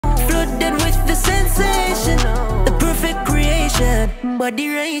the sensation, the perfect creation. Body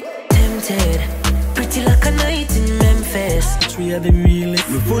right, tempted, pretty like a night in Memphis. Tree of the real, me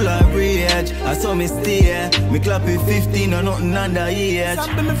full of rage. I saw me stay, me clap it 15 or nothing under years.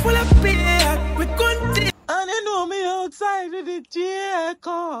 Zambie me full of fear, we couldn't. And you know me outside with the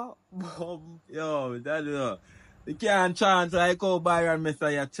JCalm. Yo, that you can't chant like how Byron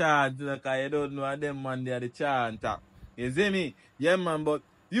Messia chant, because you don't know them man they are the chanter. You see me? Yeah man, but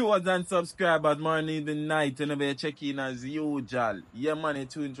viewers and subscribers morning the night whenever you check in as usual. Yeah man, you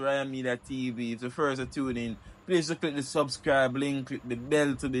tune to RyanmediaTV. If the first to tune in, please click the subscribe link, click the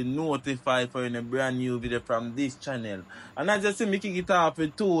bell to be notified for a brand new video from this channel. And I just see me kick it off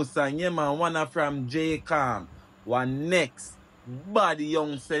with two songs. Yeah man, one from JCalm, one next body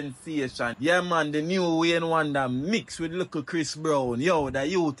young sensation. Yeah man, the new Wayne Wonder mixed with little Chris Brown. Yo, the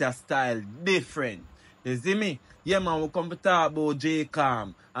youth style different. You see me? Yeah man, we come to talk about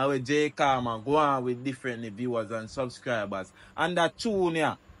JCalm. And with JCalm and go on with different viewers and subscribers. And that tune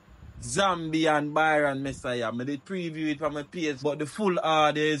here, Zambie and Byron Messia. I did preview it from my page, but the full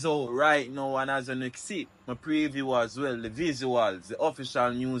audio is out right now, and as you can see, my preview as well, the visuals, the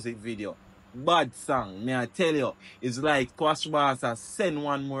official music video. Bad song, may I tell you, it's like Quash Barca send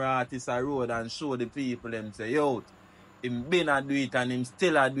one more artist a road and show the people them say, yo, him been a do it and him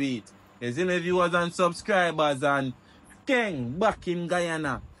still a do it. You see the viewers and subscribers, and Skeng back in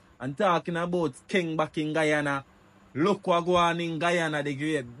Guyana. And talking about Skeng back in Guyana, look what go on in Guyana, the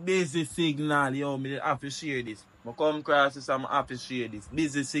great busy signal. Yo, me have to share this. I come across this and I have to share this.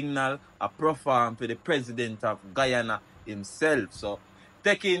 Busy signal, a perform for the president of Guyana himself. So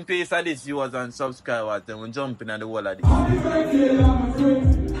take in place of this, viewers and subscribers, then we'll jump in the wall of this.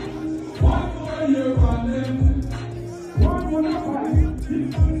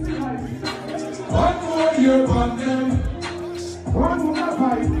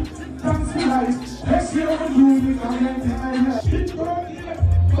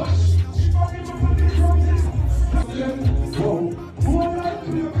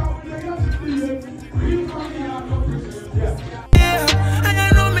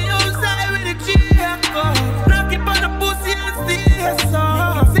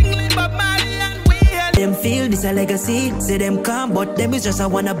 Them feel this a legacy, say them calm, but them is just a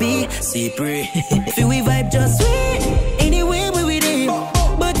wannabe. See pray, feel we vibe just sweet. Anyway we did,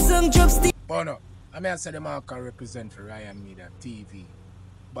 but some drops still. Bono, I mean I say them all can represent for RyanmediaTV,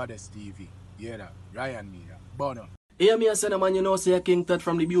 Baddest TV. Yeah, that Ryan Media, Bono. Here me a son man, you know, say a King Tut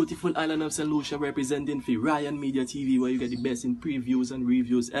from the beautiful island of St. Lucia, representing for RyanmediaTV, where you get the best in previews and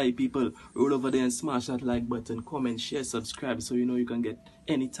reviews. Hey people, roll over there and smash that like button, comment, share, subscribe, so you know you can get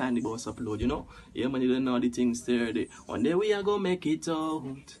anytime the boss upload, you know. Yeah man, you don't know the things there. One day we are gonna make it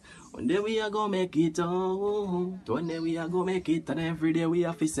out. One day we are gonna make it out. One day we are gonna make it, and every day we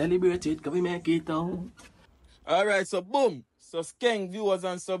have to celebrate it, cause we make it out. Alright, so boom. So Skeng viewers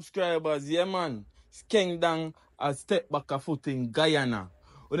and subscribers, yeah man. Skeng down a step back a foot in Guyana.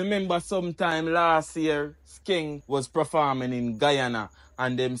 We remember sometime last year, Skeng was performing in Guyana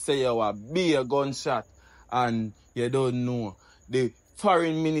and them say you a big gunshot, and you don't know. The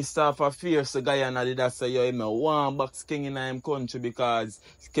foreign minister of affairs of Guyana did that say you him want back Skeng in him country because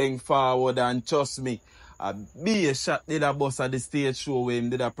Skeng forward, and trust me, a big shot did a bus at the stage show where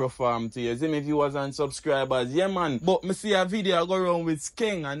him did a perform to you. See me viewers and subscribers, yeah man. But me see a video go around with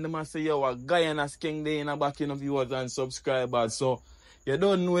Skeng and them say yo a Guyana Skeng there in a back in viewers and subscribers. So you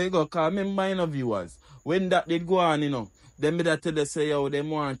don't know it go, cause remember in viewers, when that did go on, you know, them did tell us say yo them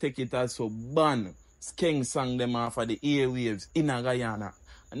want to take it as so ban Skeng sang them off of the airwaves in a Guyana.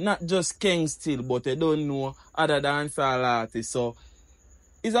 And not just Skeng still, but they don't know other dancehall artists. So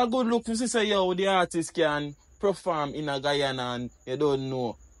it's a good look to say yo the artist can perform in a Guyana and you don't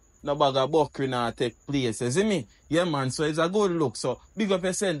know no bag of buckry not take place. You see me? Yeah man, so it's a good look. So big up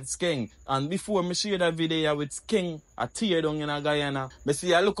yourself, Skeng. And before me share that video with Skeng a tear down in a Guyana, me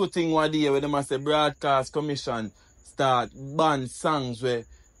see a little thing one day where them say broadcast commission start ban songs where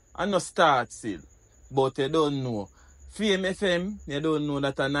I no start still. But you don't know. Fame FM, you don't know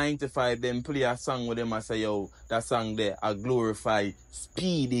that a 95 them play a song with them and say yo, that song there a glorify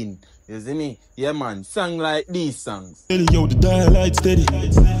speeding. You see me? Yeah man, song like these songs. Yo, the dial light steady.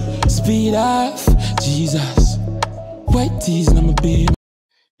 Speed off, Jesus. White tees and I'm a baby.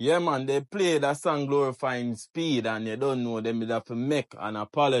 Yeah man, they play that song glorifying speed and you don't know them have to make an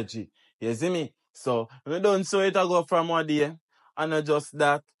apology. You see me? So we don't saw it a go from one day. And not just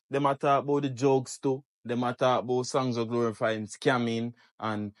that, them a talk about the jokes too. Them a talk about songs of glorifying scamming,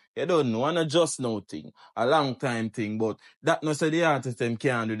 and you don't know, and a just no thing, a long time thing, but that no say the artist them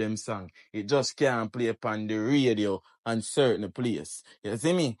can't do them song. It just can't play upon the radio and certain place. You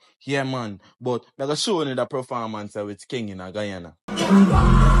see me? Yeah, man. But I got show you the performance with Skeng in Guyana.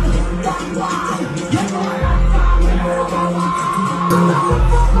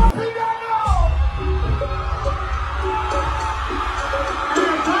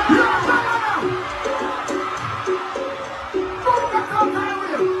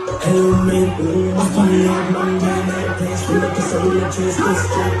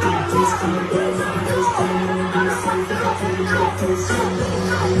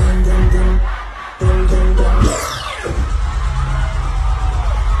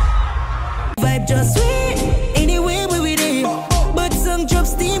 Vibe just sweet, anyway we there. But some drop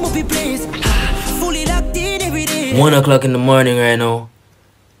steam up the place. Fully locked in every day. 1 o'clock in the morning right now,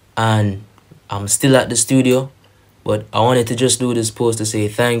 and I'm still at the studio, but I wanted to just do this post to say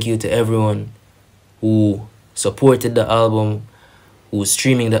thank you to everyone who supported the album, who's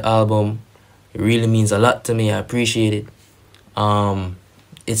streaming the album. It really means a lot to me. I appreciate it.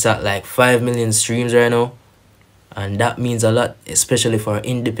 It's at like 5 million streams right now, and that means a lot, especially for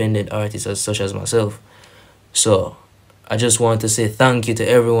independent artists such as myself. So I just want to say thank you to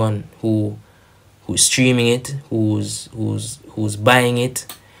everyone who's streaming it, who's buying it,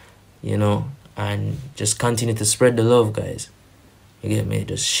 you know, and just continue to spread the love, guys. You get me?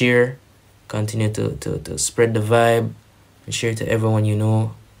 Just share, continue to spread the vibe, and share to everyone you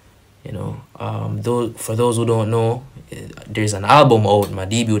know. You know, for those who don't know, there's an album out, my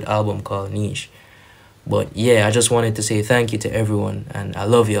debut album called Niche. But yeah, I just wanted to say thank you to everyone, and I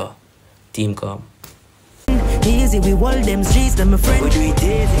love y'all, Team Calm. Easy, we wall them streets, them my friend. We do it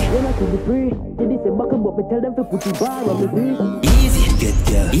easy. When I see the free, they say back up, but tell them to put the bar on the free. Easy, get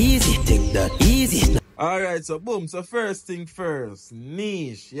girl, easy, take that, easy. Alright, so boom, so first thing first,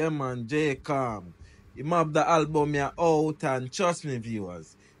 Niche, yeah man, JCalm. He have the album here out, and trust me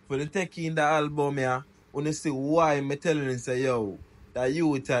viewers, for the taking the album here, when you see why me telling you say yo, that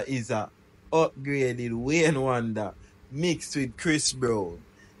youth is a upgraded Wayne Wonder mixed with Chris Brown.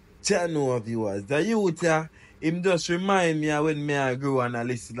 Channel viewers, the youth him just remind me of when me I grew and I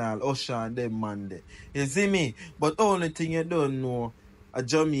listen all Usher and them man there. You see me? But only thing you don't know, a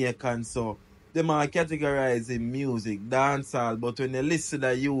Jamaican, so them are categorizing music, dancehall, but when you listen to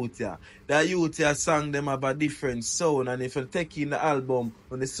the youth song them have a different sound, and if you take in the album,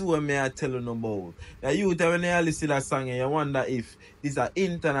 when you see what me I tell you about, the youth when you listen to that song, you wonder if this is an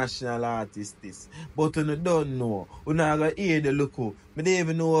international artist this. But when you don't know, when you gonna hear the look, me don't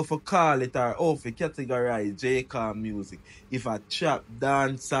even know how to call it or how to categorize JCalm music. If a trap,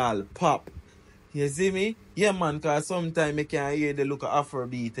 dancehall, pop. You see me? Yeah, man, because sometimes I can hear the look of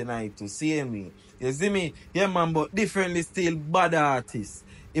Afrobeat tonight to see me. You see me? Yeah, man, but differently still bad artists.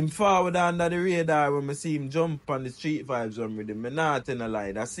 Him forward under the radar when I see him jump on the street vibes on with him. I not tell a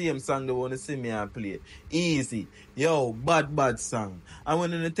lie. That same song they want to see me and play. Easy. Yo, bad song. And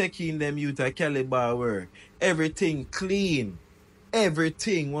when you take in them youth a caliber work, everything clean.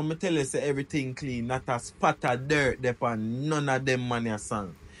 Everything. When I tell you say everything clean, not a spot of dirt upon none of them money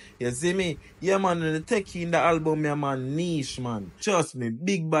song. You see me? Yeah, man, when you take in the album, yeah, man, Niche, man. Trust me,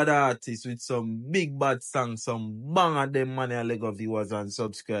 big bad artists with some big bad songs, some bang of them money a leg of viewers and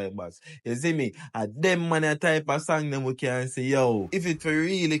subscribers. You see me? And them money type of song them we can say, yo, if it will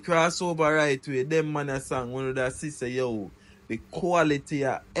really cross over right way, them money song, one of the sister, yo, the quality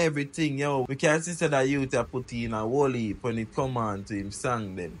of everything, yo. We can see that youth are put in a whole heap when it come on to him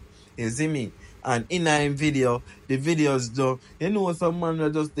song them. You see me? And in him video, the videos done. You know some man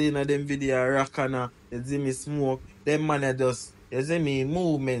are just in them video rock and you see me smoke. Them man are just, you see me,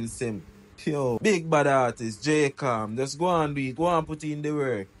 movements him. Yo, big bad artist, JCalm. Just go and do it. Go and put in the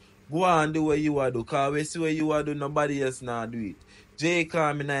work. Go and do what you are do. Because we see what you are do, nobody else now do it.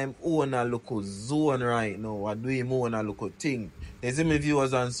 JCalm in him own a local zone right now. I do him own a local thing. You see me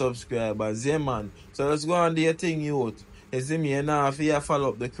viewers and subscribers, yeah man. So let's go and do your thing, youth. You see me, you know, if you follow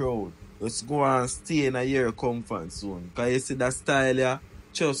up the crowd. Let's go and stay in a year comfort zone. Because you see that style, yeah,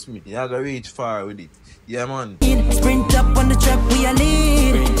 trust me, you're going to reach far with it. Yeah, man. Sprint up on the track, we are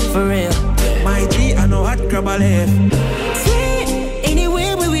lead. For real. My G, I know hot crab a left. Sweet,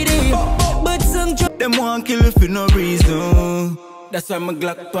 anyway we there. But some drop. Them want kill me for no reason. That's why my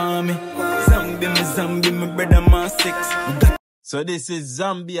Glock on me. Zambie, my brother, my 6. So this is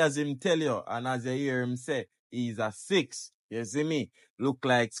Zambie as him tell you. And as you hear him say, he's a 6. You see me? Look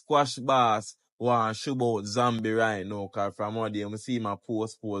like squash boss want show about Zambie right now. Cause from all day, I see my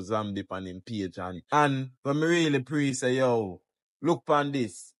post Zambie on him page. And when me really pray say, yo, look on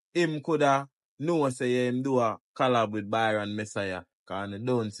this. Him coulda know say him do a collab with Byron Messia. Cause I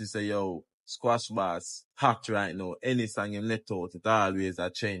don't see say yo, Squash Bass hot right now. Any song him let out, it always a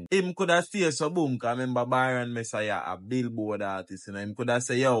change. Him coulda stay so boom, cause remember Byron Messia a billboard artist, and him coulda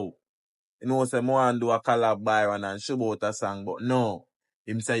say yo, you know say mo want do a collab Byron and show out a song, but no.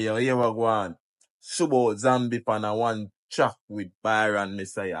 Him say yo, here we go on. Show out Zambie pan a one track with Byron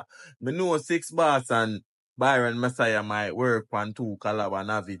Messia. Me know 6 Bass and Byron Messia might work on 2 collab and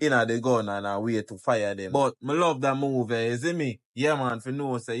have it inna the gun and a way to fire them. But me love that movie, you see me? Yeah man, for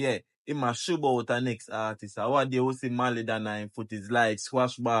know say yeah, him a show out a next artist. I what they will see Mali than 9 foot is like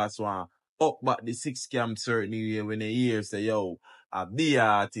Squash Bass one up back the 6 camp certainly when they hear say yo, a big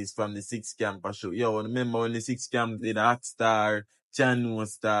artist from the 6 camp for sure. Yo, remember when the 6 camp did Hot Star, Channel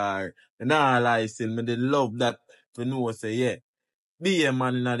Star, and all I still me they love that to know say yeah. Be a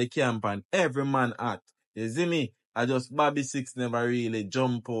man in the camp and every man hot. You see me? I just Bobby Six never really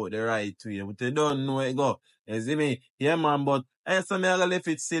jump out the right way. But they don't know it go. You see me? Yeah man, but I saw me I left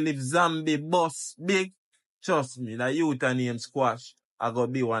it still if Zambie boss big. Trust me, the youth a name Squash. I go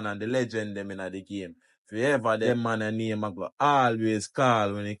be one of the legend them in the game. If you ever them man a name, I go always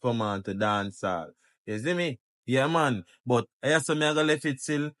call when he come on to dancehall. You see me? Yeah man. But I saw me I left it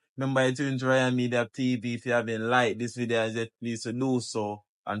still. Remember to tune to Ryan Media TV. If you haven't liked this video yet, please do so.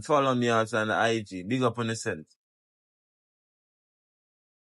 And follow me also on the IG. Big up on yourself.